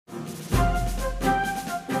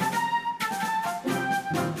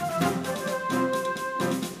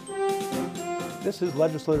This is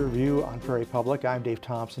Legislative Review on Prairie Public. I'm Dave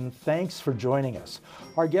Thompson. Thanks for joining us.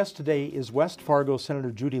 Our guest today is West Fargo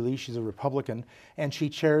Senator Judy Lee. She's a Republican, and she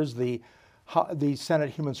chairs the Senate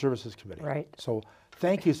Human Services Committee. Right. So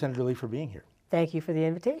thank you, Senator Lee, for being here. Thank you for the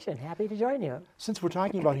invitation. Happy to join you. Since we're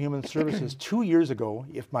talking about human services, 2 years ago,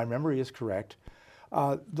 if my memory is correct,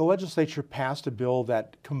 the legislature passed a bill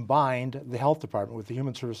that combined the health department with the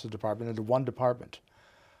human services department into one department.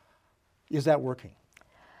 Is that working?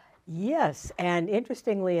 Yes, and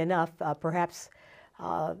interestingly enough, perhaps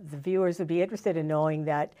the viewers would be interested in knowing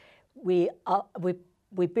that we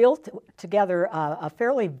built together a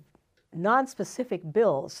fairly non-specific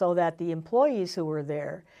bill so that the employees who were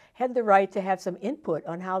there had the right to have some input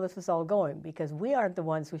on how this is all going, because we aren't the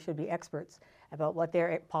ones who should be experts about what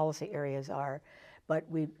their policy areas are. But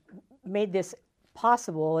we made this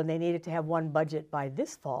possible, and they needed to have one budget by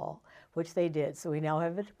this fall, which they did. So we now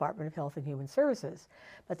have a Department of Health and Human Services.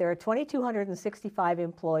 But there are 2,265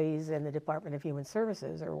 employees in the Department of Human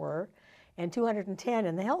Services, or were, and 210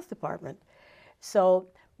 in the Health Department. So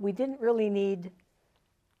we didn't really need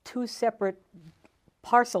two separate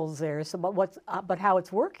parcels there, so but how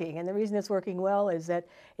it's working. And the reason it's working well is that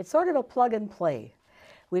it's sort of a plug and play.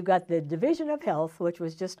 We've got the Division of Health, which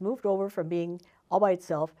was just moved over from being all by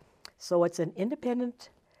itself. So it's an independent,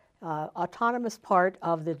 autonomous part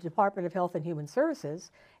of the Department of Health and Human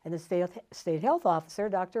Services, and the state health officer,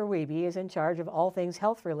 Dr. Wiebe, is in charge of all things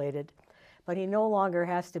health-related, but he no longer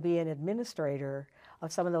has to be an administrator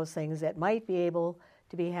of some of those things that might be able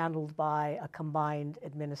to be handled by a combined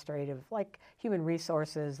administrative, like human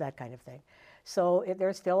resources, that kind of thing. So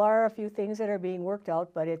there still are a few things that are being worked out,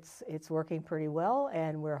 but it's working pretty well,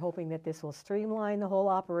 and we're hoping that this will streamline the whole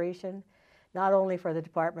operation, not only for the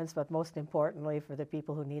departments, but most importantly for the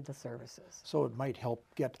people who need the services. So it might help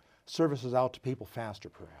get services out to people faster,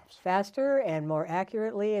 perhaps. Faster and more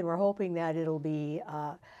accurately, and we're hoping that it'll be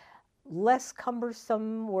less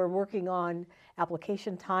cumbersome. We're working on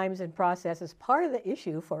application times and processes. Part of the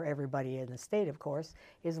issue for everybody in the state, of course,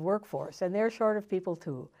 is workforce, and they're short of people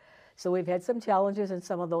too. So we've had some challenges in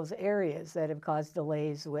some of those areas that have caused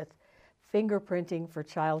delays with fingerprinting for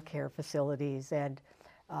child care facilities and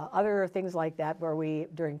other things like that, where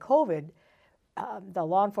during COVID, the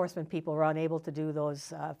law enforcement people were unable to do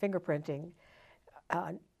those fingerprinting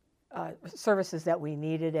services that we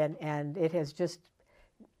needed, and it has just,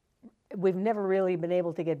 we've never really been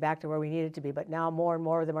able to get back to where we needed to be, but now more and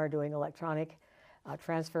more of them are doing electronic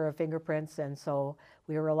transfer of fingerprints, and so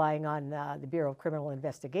we are relying on the Bureau of Criminal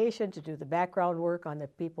Investigation to do the background work on the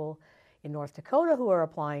people in North Dakota who are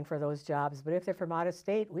applying for those jobs. But if they're from out of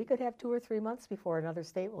state, we could have 2 or 3 months before another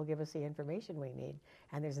state will give us the information we need,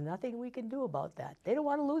 and there's nothing we can do about that. They don't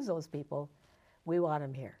want to lose those people. We want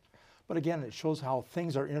them here. But again, it shows how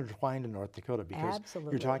things are intertwined in North Dakota, because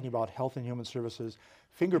Absolutely. You're talking about health and human services,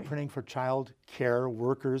 fingerprinting for child care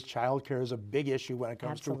workers. Child care is a big issue when it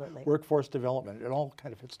comes Absolutely. to workforce development. It all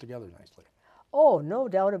kind of fits together nicely. Oh, no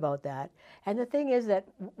doubt about that. And the thing is that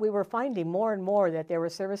we were finding more and more that there were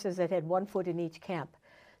services that had one foot in each camp.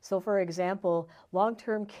 So for example,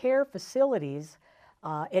 long-term care facilities,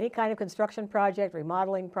 any kind of construction project,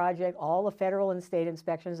 remodeling project, all the federal and state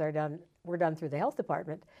inspections were done through the health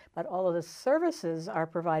department, but all of the services are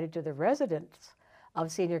provided to the residents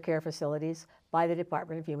of senior care facilities by the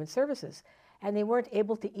Department of Human Services. And they weren't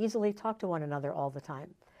able to easily talk to one another all the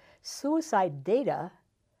time. Suicide data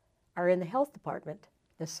are in the health department.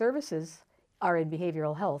 The services are in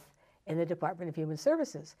behavioral health in the Department of Human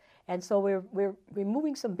Services. And so we're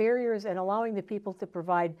removing some barriers and allowing the people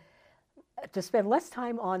to spend less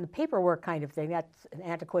time on the paperwork kind of thing, that's an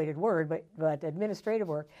antiquated word, but administrative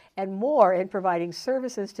work, and more in providing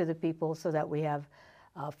services to the people so that we have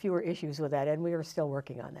fewer issues with that, and we are still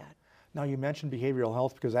working on that. Now you mentioned behavioral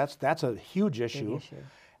health, because that's a huge issue. Big issue.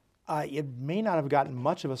 It may not have gotten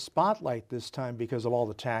much of a spotlight this time because of all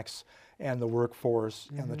the tax and the workforce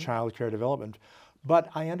and the child care development, but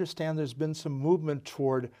I understand there's been some movement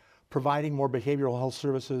toward providing more behavioral health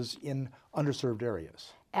services in underserved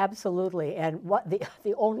areas. Absolutely, and what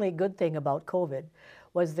the only good thing about COVID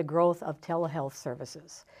was the growth of telehealth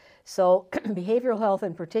services. So behavioral health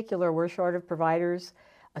in particular, we're short of providers,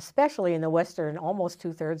 especially in the western, almost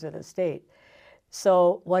 2/3 of the state.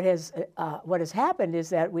 So what has happened is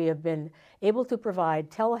that we have been able to provide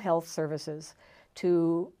telehealth services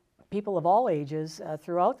to people of all ages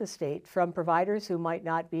throughout the state from providers who might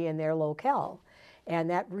not be in their locale. And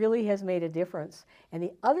that really has made a difference. And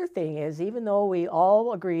the other thing is, even though we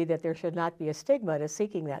all agree that there should not be a stigma to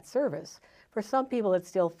seeking that service, for some people it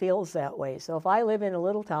still feels that way. So if I live in a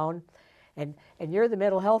little town and you're the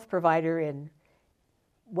mental health provider in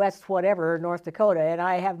West whatever, North Dakota, and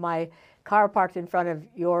I have my car parked in front of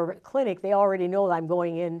your clinic, they already know I'm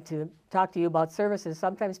going in to talk to you about services.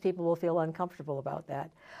 Sometimes people will feel uncomfortable about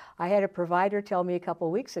that. I had a provider tell me a couple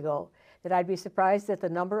of weeks ago that I'd be surprised at the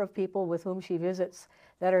number of people with whom she visits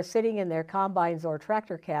that are sitting in their combines or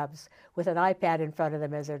tractor cabs with an iPad in front of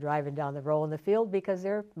them as they're driving down the row in the field because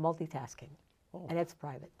they're multitasking, and it's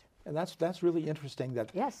private. And that's really interesting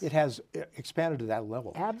that Yes. it has expanded to that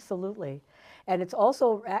level. Absolutely. And it's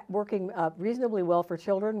also working reasonably well for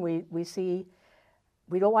children. We see,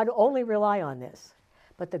 we don't want to only rely on this,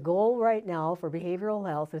 but the goal right now for behavioral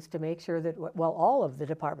health is to make sure that, well, all of the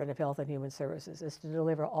Department of Health and Human Services is to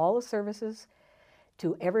deliver all the services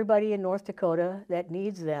to everybody in North Dakota that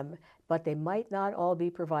needs them, but they might not all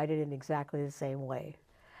be provided in exactly the same way.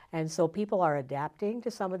 And so people are adapting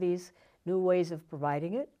to some of these new ways of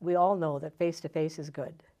providing it. We all know that face-to-face is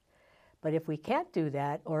good. But if we can't do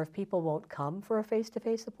that, or if people won't come for a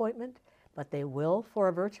face-to-face appointment, but they will for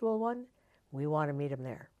a virtual one, we want to meet them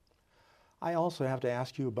there. I also have to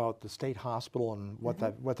ask you about the state hospital and what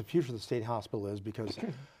the future of the state hospital is, because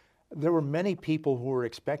there were many people who were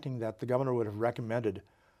expecting that the governor would have recommended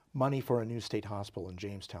money for a new state hospital in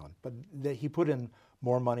Jamestown, but he put in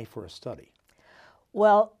more money for a study.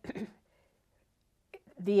 Well,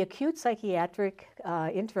 the acute psychiatric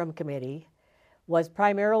interim committee was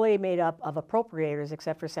primarily made up of appropriators,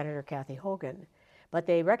 except for Senator Kathy Hogan. But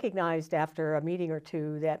they recognized after a meeting or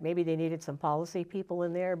two that maybe they needed some policy people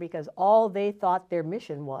in there, because all they thought their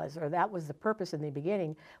mission was, or that was the purpose in the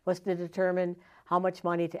beginning, was to determine how much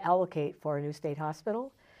money to allocate for a new state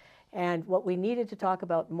hospital. And what we needed to talk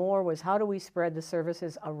about more was how do we spread the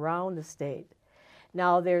services around the state.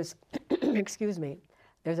 Now there's, excuse me,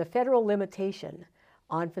 there's a federal limitation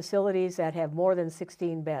on facilities that have more than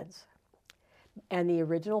 16 beds. And the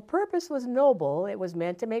original purpose was noble. It was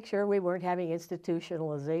meant to make sure we weren't having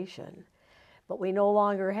institutionalization. But we no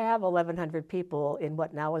longer have 1,100 people in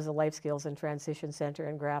what now is the Life Skills and Transition Center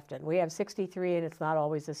in Grafton. We have 63, and it's not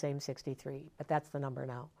always the same 63, but that's the number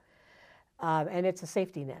now. And it's a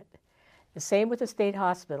safety net. The same with the state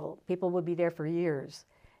hospital. People would be there for years.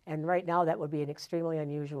 And right now that would be an extremely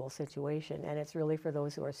unusual situation. And it's really for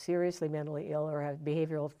those who are seriously mentally ill or have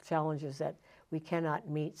behavioral challenges that we cannot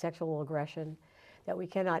meet, sexual aggression, that we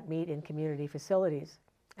cannot meet in community facilities.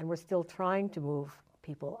 And we're still trying to move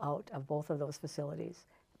people out of both of those facilities.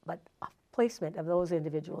 But placement of those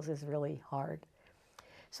individuals is really hard.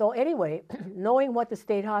 So anyway, knowing what the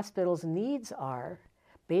state hospital's needs are,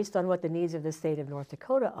 based on what the needs of the state of North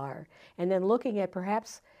Dakota are, and then looking at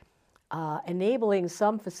perhaps enabling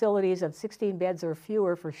some facilities of 16 beds or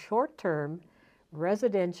fewer for short-term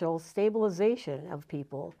residential stabilization of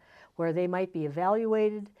people, where they might be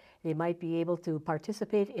evaluated, they might be able to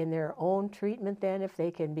participate in their own treatment then if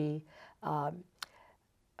they can be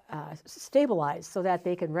stabilized, so that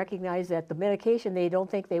they can recognize that the medication they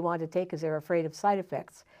don't think they want to take because they're afraid of side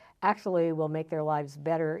effects actually will make their lives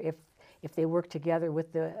better if they work together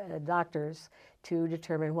with the doctors to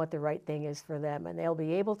determine what the right thing is for them. And they'll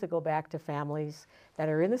be able to go back to families that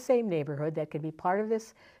are in the same neighborhood that can be part of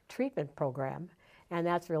this treatment program. And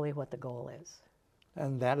that's really what the goal is.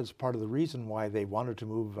 And that is part of the reason why they wanted to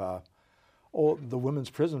move the women's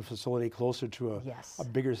prison facility closer to a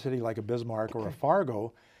bigger city like a Bismarck or a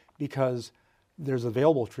Fargo, because there's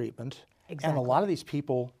available treatment. Exactly. And a lot of these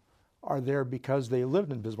people are there because they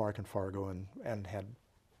lived in Bismarck and Fargo and had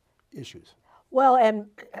issues. Well, and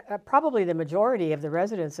probably the majority of the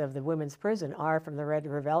residents of the women's prison are from the Red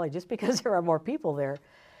River Valley, just because there are more people there.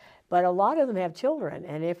 But a lot of them have children,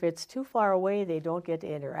 and if it's too far away, they don't get to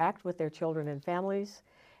interact with their children and families.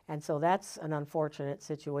 And so that's an unfortunate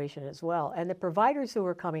situation as well. And the providers who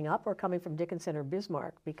are coming up are coming from Dickinson or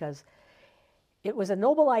Bismarck, because it was a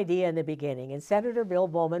noble idea in the beginning, and Senator Bill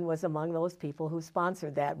Bowman was among those people who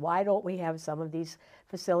sponsored that. Why don't we have some of these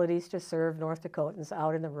facilities to serve North Dakotans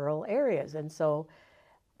out in the rural areas? And so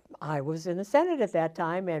I was in the Senate at that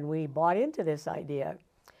time, and we bought into this idea.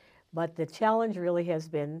 But the challenge really has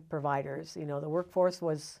been providers. You know, the workforce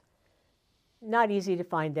was not easy to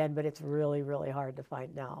find then, but it's really, really hard to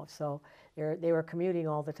find now. So they were commuting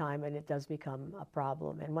all the time, and it does become a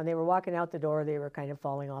problem. And when they were walking out the door, they were kind of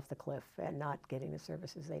falling off the cliff and not getting the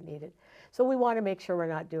services they needed. So we want to make sure we're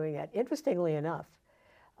not doing that. Interestingly enough,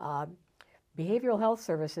 behavioral health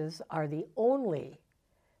services are the only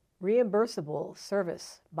reimbursable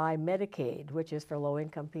service by Medicaid, which is for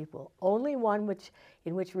low-income people. Only one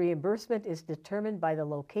in which reimbursement is determined by the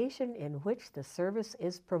location in which the service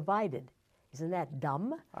is provided. Isn't that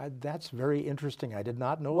dumb? That's very interesting. I did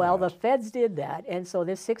not know Well, that. the feds did that, and so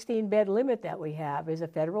this 16-bed limit that we have is a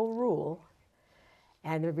federal rule,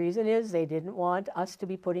 And the reason is they didn't want us to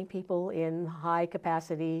be putting people in high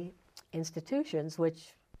capacity institutions,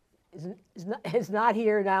 which is not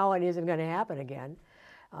here now and isn't going to happen again.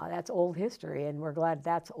 That's old history, and we're glad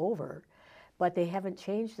that's over. But they haven't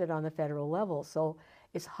changed it on the federal level. So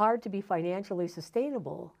it's hard to be financially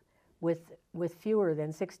sustainable with fewer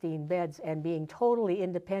than 16 beds and being totally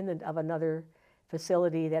independent of another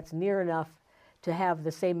facility that's near enough to have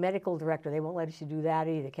the same medical director. They won't let you do that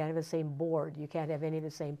either. You can't have the same board. You can't have any of the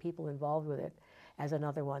same people involved with it as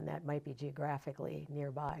another one that might be geographically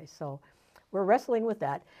nearby. So we're wrestling with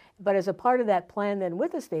that. But as a part of that plan then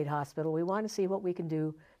with the state hospital, we want to see what we can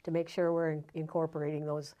do to make sure we're incorporating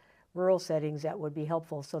those rural settings that would be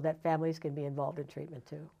helpful so that families can be involved in treatment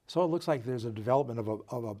too. So it looks like there's a development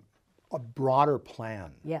of a broader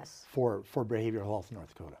plan. Yes. For behavioral health in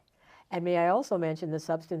North Dakota. And may I also mention the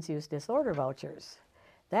substance use disorder vouchers.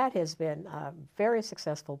 That has been a very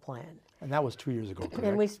successful plan. And that was 2 years ago, correct?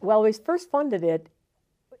 And we first funded it,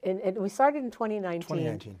 and we started in 2019.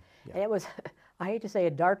 2019, yeah. And it was, I hate to say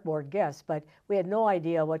a dartboard guess, but we had no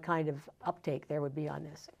idea what kind of uptake there would be on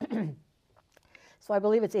this. So I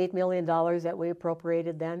believe it's $8 million that we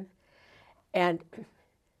appropriated then. And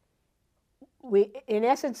we, in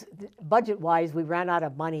essence, budget-wise, we ran out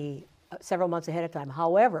of money several months ahead of time.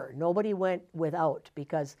 However, nobody went without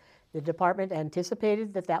because the department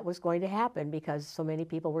anticipated that that was going to happen because so many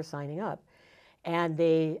people were signing up. And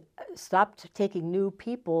they stopped taking new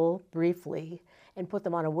people briefly and put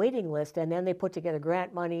them on a waiting list, and then they put together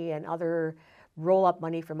grant money and other roll-up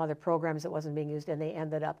money from other programs that wasn't being used, and they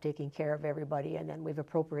ended up taking care of everybody, and then we've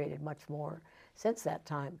appropriated much more since that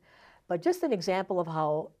time. But just an example of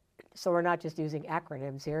how, so we're not just using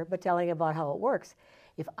acronyms here, but telling about how it works.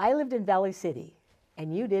 If I lived in Valley City,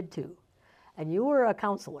 and you did too, and you were a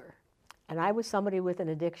counselor, and I was somebody with an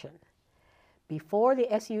addiction, before the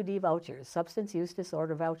SUD vouchers, substance use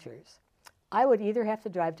disorder vouchers, I would either have to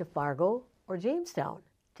drive to Fargo or Jamestown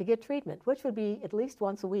to get treatment, which would be at least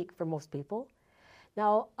once a week for most people.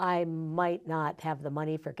 Now, I might not have the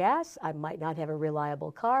money for gas, I might not have a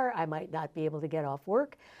reliable car, I might not be able to get off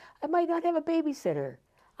work, I might not have a babysitter.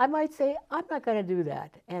 I might say, I'm not going to do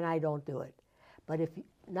that, and I don't do it. But if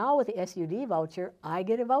now with the SUD voucher, I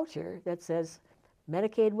get a voucher that says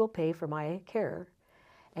Medicaid will pay for my care,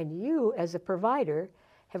 and you, as a provider,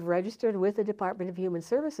 have registered with the Department of Human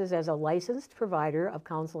Services as a licensed provider of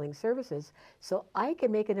counseling services, so I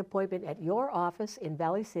can make an appointment at your office in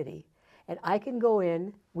Valley City, and I can go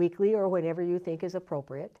in weekly or whenever you think is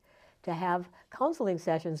appropriate to have counseling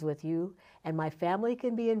sessions with you, and my family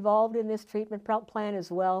can be involved in this treatment plan as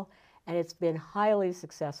well, and it's been highly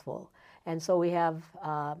successful. And so we have,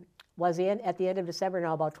 at the end of December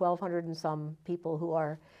now, about 1,200 and some people who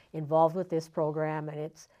are involved with this program, and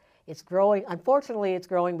it's growing. Unfortunately, it's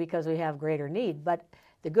growing because we have greater need, but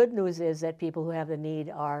the good news is that people who have the need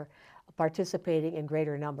are participating in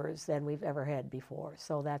greater numbers than we've ever had before.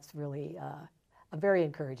 So that's really a very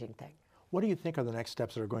encouraging thing. What do you think are the next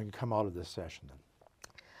steps that are going to come out of this session then?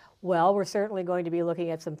 Well, we're certainly going to be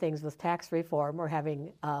looking at some things with tax reform. We're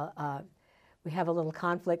having we have a little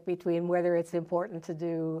conflict between whether it's important to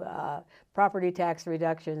do property tax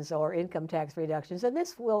reductions or income tax reductions, and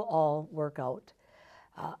this will all work out.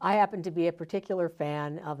 I happen to be a particular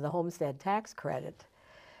fan of the homestead tax credit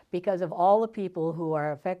because of all the people who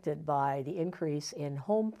are affected by the increase in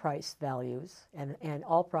home price values and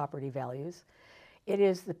all property values. It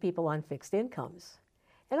is the people on fixed incomes.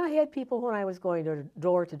 And I had people when I was going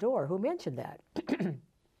door to door who mentioned that.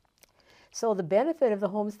 So the benefit of the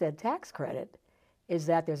homestead tax credit is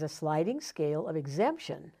that there's a sliding scale of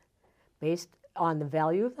exemption based on the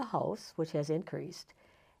value of the house, which has increased,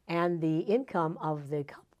 and the income of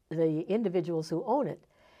the individuals who own it.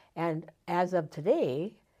 And as of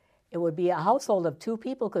today, it would be a household of 2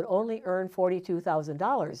 people could only earn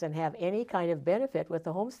 $42,000 and have any kind of benefit with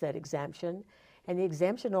the homestead exemption, and the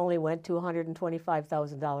exemption only went to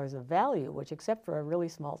 $125,000 of value, which, except for a really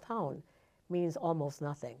small town, means almost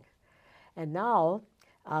nothing. And now,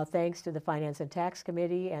 thanks to the Finance and Tax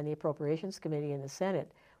Committee and the Appropriations Committee in the Senate,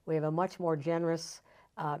 we have a much more generous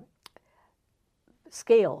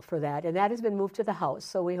scale for that, and that has been moved to the House,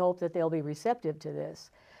 so we hope that they'll be receptive to this.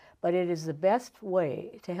 But it is the best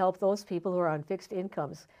way to help those people who are on fixed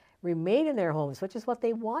incomes remain in their homes, which is what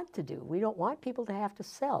they want to do. We don't want people to have to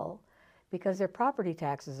sell because their property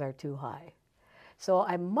taxes are too high. So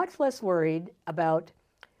I'm much less worried about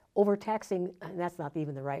overtaxing, and that's not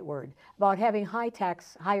even the right word, about having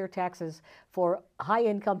higher taxes for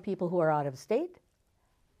high-income people who are out of state.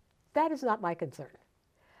 That is not my concern.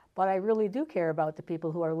 But I really do care about the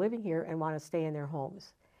people who are living here and want to stay in their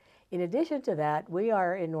homes. In addition to that, we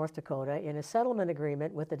are in North Dakota in a settlement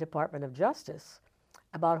agreement with the Department of Justice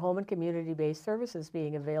about home and community-based services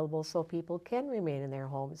being available so people can remain in their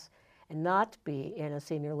homes and not be in a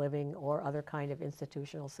senior living or other kind of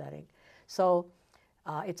institutional setting. So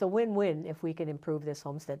it's a win-win if we can improve this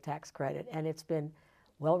homestead tax credit, and it's been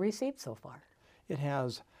well received so far. It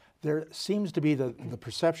has. There seems to be the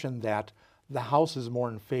perception that the House is more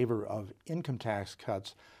in favor of income tax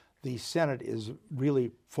cuts. The Senate is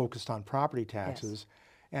really focused on property taxes.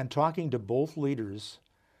 Yes. And talking to both leaders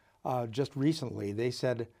just recently, they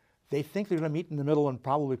said they think they're going to meet in the middle and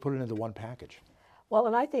probably put it into one package. Well,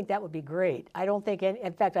 and I think that would be great. I don't think,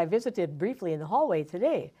 in fact, I visited briefly in the hallway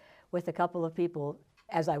today with a couple of people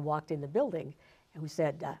as I walked in the building who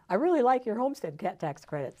said, I really like your homestead tax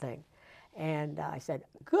credit thing. And I said,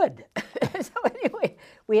 good. So anyway,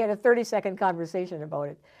 we had a 30-second conversation about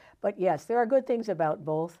it. But yes, there are good things about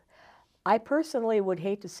both. I personally would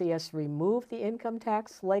hate to see us remove the income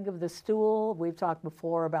tax leg of the stool. We've talked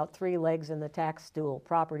before about 3 legs in the tax stool: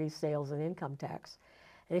 property, sales, and income tax.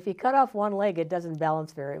 And if you cut off one leg, it doesn't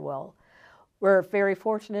balance very well. We're very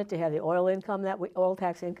fortunate to have the oil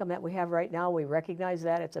tax income that we have right now. We recognize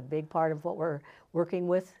that. It's a big part of what we're working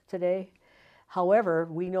with today. However,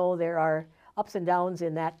 we know there are ups and downs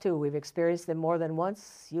in that too. We've experienced them more than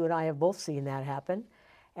once. You and I have both seen that happen.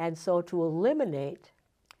 And so to eliminate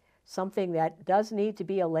something that does need to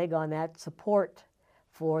be a leg on that support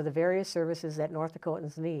for the various services that North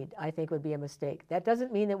Dakotans need, I think would be a mistake. That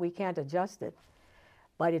doesn't mean that we can't adjust it,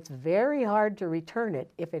 but it's very hard to return it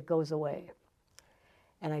if it goes away.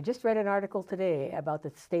 And I just read an article today about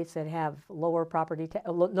the states that have lower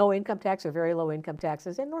no income tax or very low income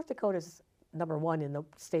taxes, and North Dakota's #1 in the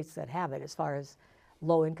states that have it as far as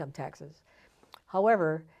low income taxes.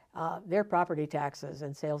 However, their property taxes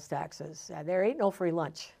and sales taxes, there ain't no free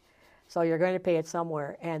lunch. So you're going to pay it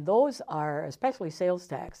somewhere. And those are, especially sales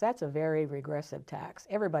tax, that's a very regressive tax.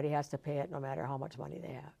 Everybody has to pay it no matter how much money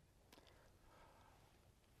they have.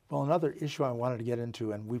 Well, another issue I wanted to get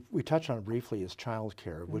into, and we touched on it briefly, is child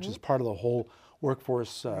care, which is part of the whole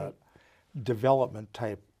workforce development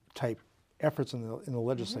type efforts in the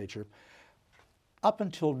legislature. Up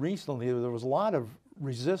until recently, there was a lot of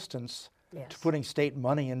resistance to putting state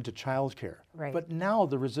money into child care. Right. But now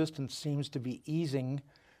the resistance seems to be easing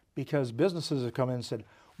because businesses have come in and said,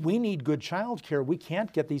 we need good child care. We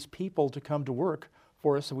can't get these people to come to work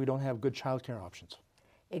for us if we don't have good child care options.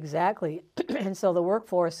 Exactly. And so the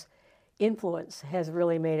workforce influence has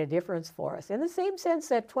really made a difference for us. In the same sense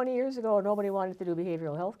that 20 years ago, nobody wanted to do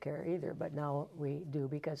behavioral health care either, but now we do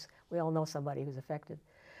because we all know somebody who's affected.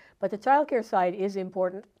 But the child care side is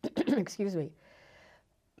important. Excuse me.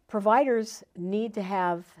 Providers need to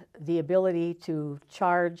have the ability to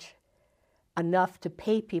charge enough to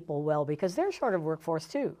pay people well because they're short of workforce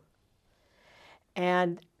too.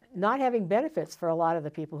 And not having benefits for a lot of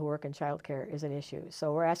the people who work in child care is an issue.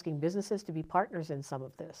 So we're asking businesses to be partners in some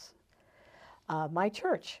of this. My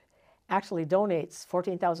church actually donates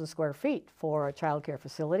 14,000 square feet for a child care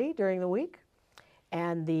facility during the week.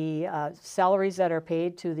 And the salaries that are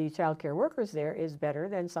paid to the child care workers there is better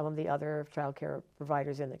than some of the other child care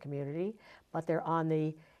providers in the community, but they're on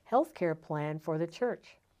the health care plan for the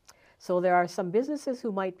church. So there are some businesses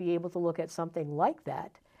who might be able to look at something like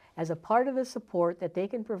that as a part of the support that they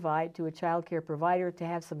can provide to a child care provider to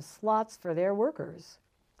have some slots for their workers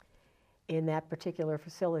in that particular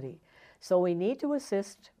facility. So we need to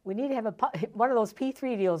assist, we need to have one of those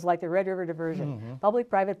P3 deals like the Red River Diversion,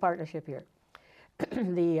 public-private partnership here.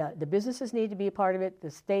 The businesses need to be a part of it, the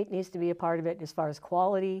state needs to be a part of it as far as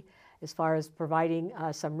quality, as far as providing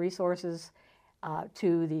some resources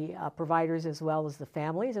to the providers as well as the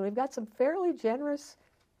families. And we've got some fairly generous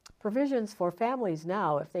provisions for families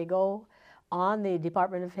now. If they go on the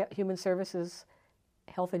Department of Human Services,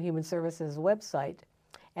 Health and Human Services website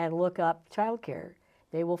and look up childcare,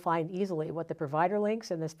 they will find easily what the provider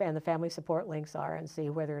links and the family support links are and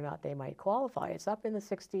see whether or not they might qualify. It's up in the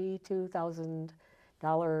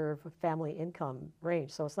 $62,000 family income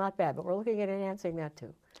range, so it's not bad, but we're looking at enhancing that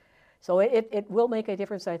too. So it will make a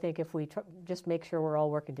difference, I think, if we just make sure we're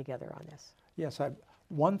all working together on this. Yes,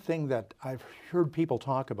 one thing that I've heard people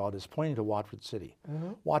talk about is pointing to Watford City.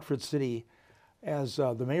 Watford City, as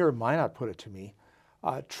the mayor of Minot put it to me,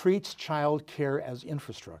 treats child care as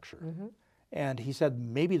infrastructure. And he said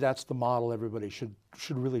maybe that's the model everybody should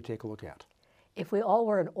really take a look at. If we all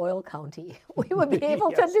were an oil county, we would be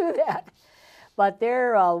able to do that. But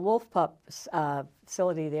their Wolf Pup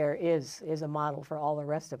facility there is a model for all the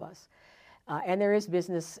rest of us. And there is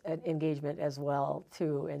business engagement as well,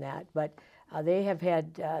 too, in that. But they have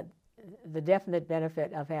had the definite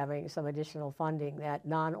benefit of having some additional funding that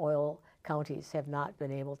non-oil counties have not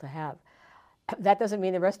been able to have. That doesn't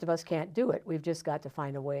mean the rest of us can't do it. We've just got to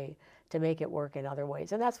find a way to make it work in other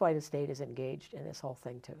ways. And that's why the state is engaged in this whole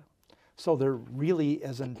thing too. So there really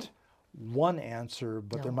isn't one answer,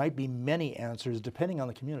 but there might be many answers depending on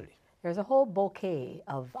the community. There's a whole bouquet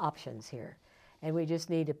of options here, and we just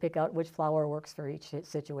need to pick out which flower works for each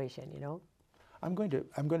situation, you know? I'm going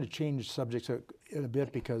to change subjects in a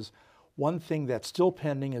bit, because one thing that's still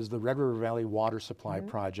pending is the Red River Valley Water Supply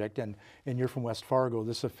Project, and you're from West Fargo.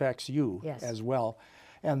 This affects you as well.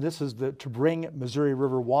 And this is to bring Missouri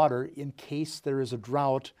River water in case there is a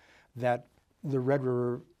drought, that the Red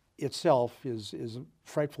River itself is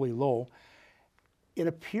frightfully low. It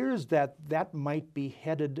appears that that might be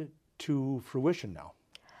headed to fruition now.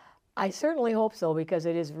 I certainly hope so, because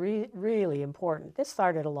it is really important. This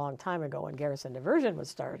started a long time ago when Garrison Diversion was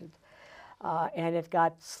started. And it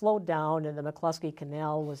got slowed down, and the McCluskey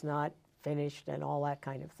Canal was not finished, and all that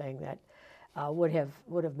kind of thing that would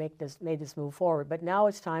have made this move forward. But now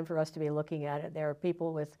it's time for us to be looking at it. There are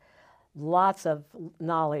people with lots of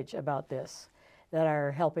knowledge about this that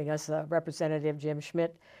are helping us. Representative Jim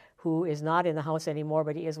Schmidt, who is not in the House anymore,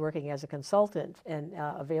 but he is working as a consultant and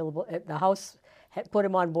available. The House put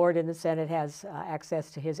him on board, and the Senate has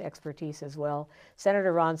access to his expertise as well.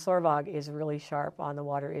 Senator Ron Sorvag is really sharp on the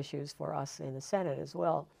water issues for us in the Senate as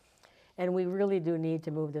well. And we really do need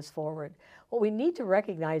to move this forward. What we need to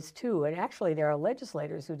recognize too, and actually there are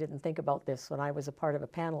legislators who didn't think about this when I was a part of a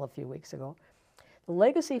panel a few weeks ago, the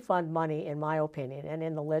legacy fund money, in my opinion, and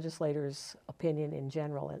in the legislators' opinion in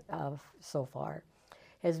general so far,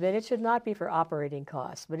 has been it should not be for operating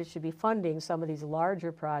costs, but it should be funding some of these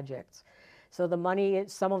larger projects. So the money,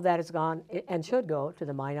 some of that has gone and should go to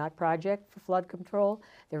the Minot project for flood control.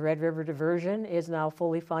 The Red River Diversion is now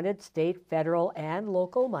fully funded, state, federal, and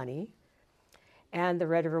local money. And the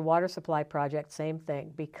Red River Water Supply project, same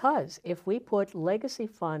thing. Because if we put legacy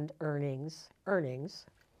fund earnings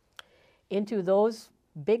into those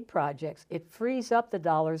big projects, it frees up the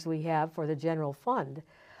dollars we have for the general fund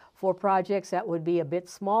for projects that would be a bit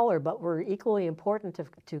smaller but were equally important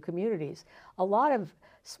to communities. A lot of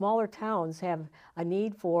smaller towns have a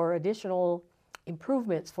need for additional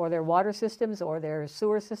improvements for their water systems or their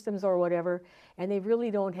sewer systems or whatever, and they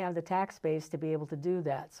really don't have the tax base to be able to do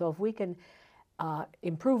that. So if we can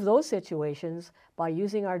improve those situations by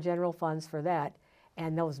using our general funds for that,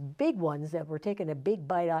 and those big ones that we're taking a big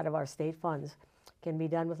bite out of our state funds can be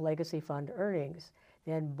done with legacy fund earnings,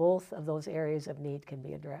 then both of those areas of need can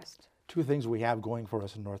be addressed. Two things we have going for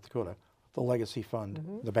us in North Dakota: the Legacy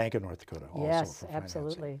Fund, the Bank of North Dakota also. Yes,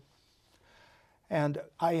 absolutely. And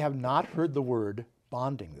I have not heard the word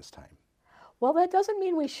bonding this time. Well, that doesn't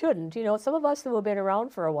mean we shouldn't. You know, some of us who have been around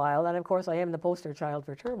for a while, and of course I am the poster child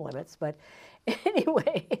for term limits, but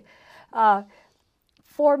anyway,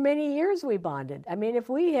 for many years we bonded. I mean, if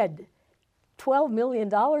we had $12 million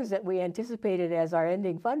that we anticipated as our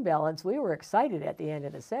ending fund balance, we were excited at the end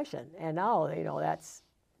of the session. And now, you know, that's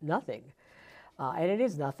nothing. And it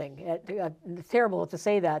is nothing. It's terrible to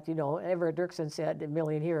say that, you know. Everett Dirksen said, $1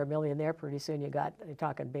 million here, $1 million there. Pretty soon you're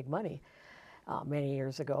talking big money many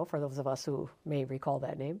years ago, for those of us who may recall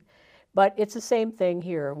that name. But it's the same thing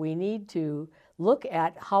here. We need to look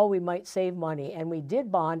at how we might save money. And we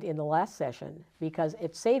did bond in the last session because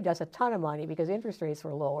it saved us a ton of money because interest rates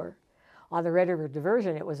were lower. On the Red River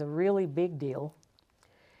Diversion, it was a really big deal.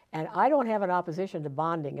 And I don't have an opposition to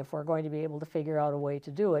bonding if we're going to be able to figure out a way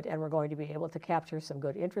to do it, and we're going to be able to capture some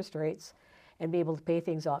good interest rates and be able to pay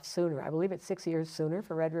things off sooner. I believe it's 6 years sooner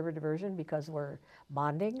for Red River Diversion because we're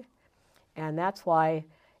bonding. And that's why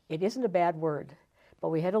it isn't a bad word. But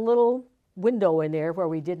we had a little window in there where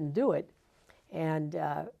we didn't do it. And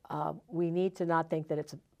we need to not think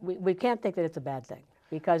that we can't think that it's a bad thing,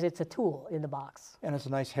 because it's a tool in the box. And it's a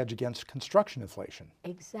nice hedge against construction inflation.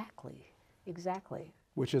 Exactly, exactly.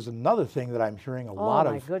 Which is another thing that I'm hearing a lot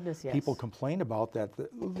of goodness, yes. people complain about.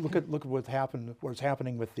 Look at what's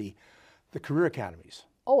happening with the career academies.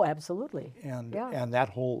 Oh, absolutely. And that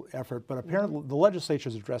whole effort. But apparently the legislature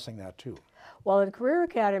is addressing that too. Well, in career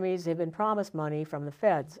academies, they've been promised money from the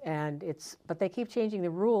feds, but they keep changing the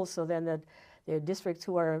rules. So then the districts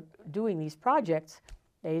who are doing these projects,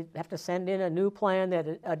 they have to send in a new plan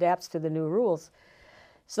that adapts to the new rules.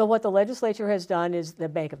 So what the legislature has done is the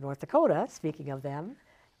Bank of North Dakota, speaking of them,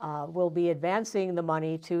 will be advancing the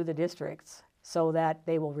money to the districts so that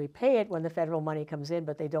they will repay it when the federal money comes in,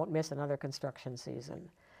 but they don't miss another construction season.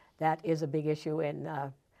 That is a big issue in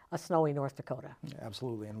a snowy North Dakota.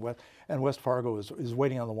 Absolutely, and West Fargo is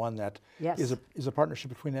waiting on the one that Yes. is a partnership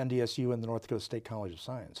between NDSU and the North Dakota State College of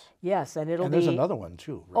Science. Yes, and it'll And be. there's another one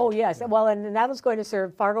too. Right? Oh yes, well, and that was going to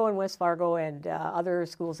serve Fargo and West Fargo and other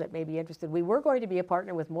schools that may be interested. We were going to be a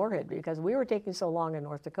partner with Moorhead because we were taking so long in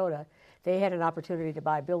North Dakota. They had an opportunity to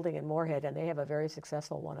buy a building in Moorhead, and they have a very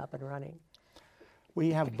successful one up and running.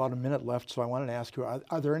 We have about a minute left, so I wanted to ask you: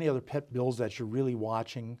 are there any other pet bills that you're really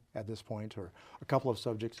watching at this point, or a couple of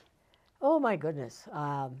subjects? Oh my goodness.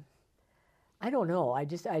 I don't know.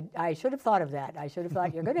 I should have thought of that. I should have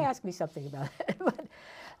thought, you're going to ask me something about it.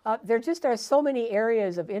 But there just are so many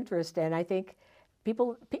areas of interest, and I think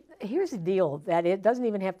here's the deal, that it doesn't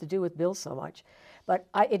even have to do with bills so much. But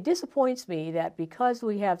it disappoints me that because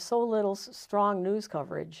we have so little strong news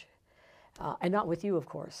coverage, and not with you, of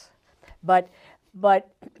course, but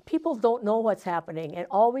people don't know what's happening, and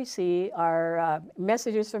all we see are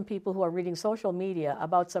messages from people who are reading social media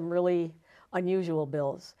about some really unusual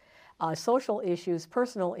bills, social issues,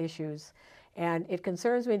 personal issues, and it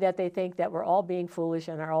concerns me that they think that we're all being foolish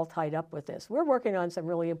and are all tied up with this. We're working on some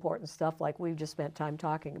really important stuff like we've just spent time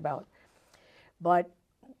talking about, but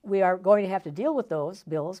we are going to have to deal with those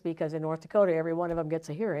bills because in North Dakota, every one of them gets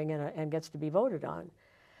a hearing and gets to be voted on.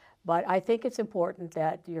 But I think it's important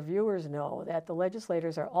that your viewers know that the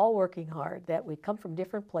legislators are all working hard, that we come from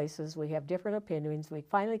different places, we have different opinions, we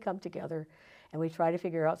finally come together and we try to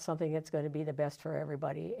figure out something that's going to be the best for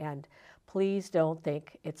everybody. And please don't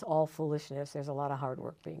think it's all foolishness. There's a lot of hard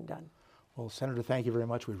work being done. Well, Senator, thank you very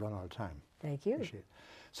much. We've run out of time. Thank you. Appreciate it.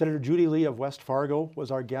 Senator Judy Lee of West Fargo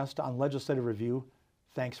was our guest on Legislative Review.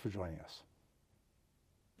 Thanks for joining us.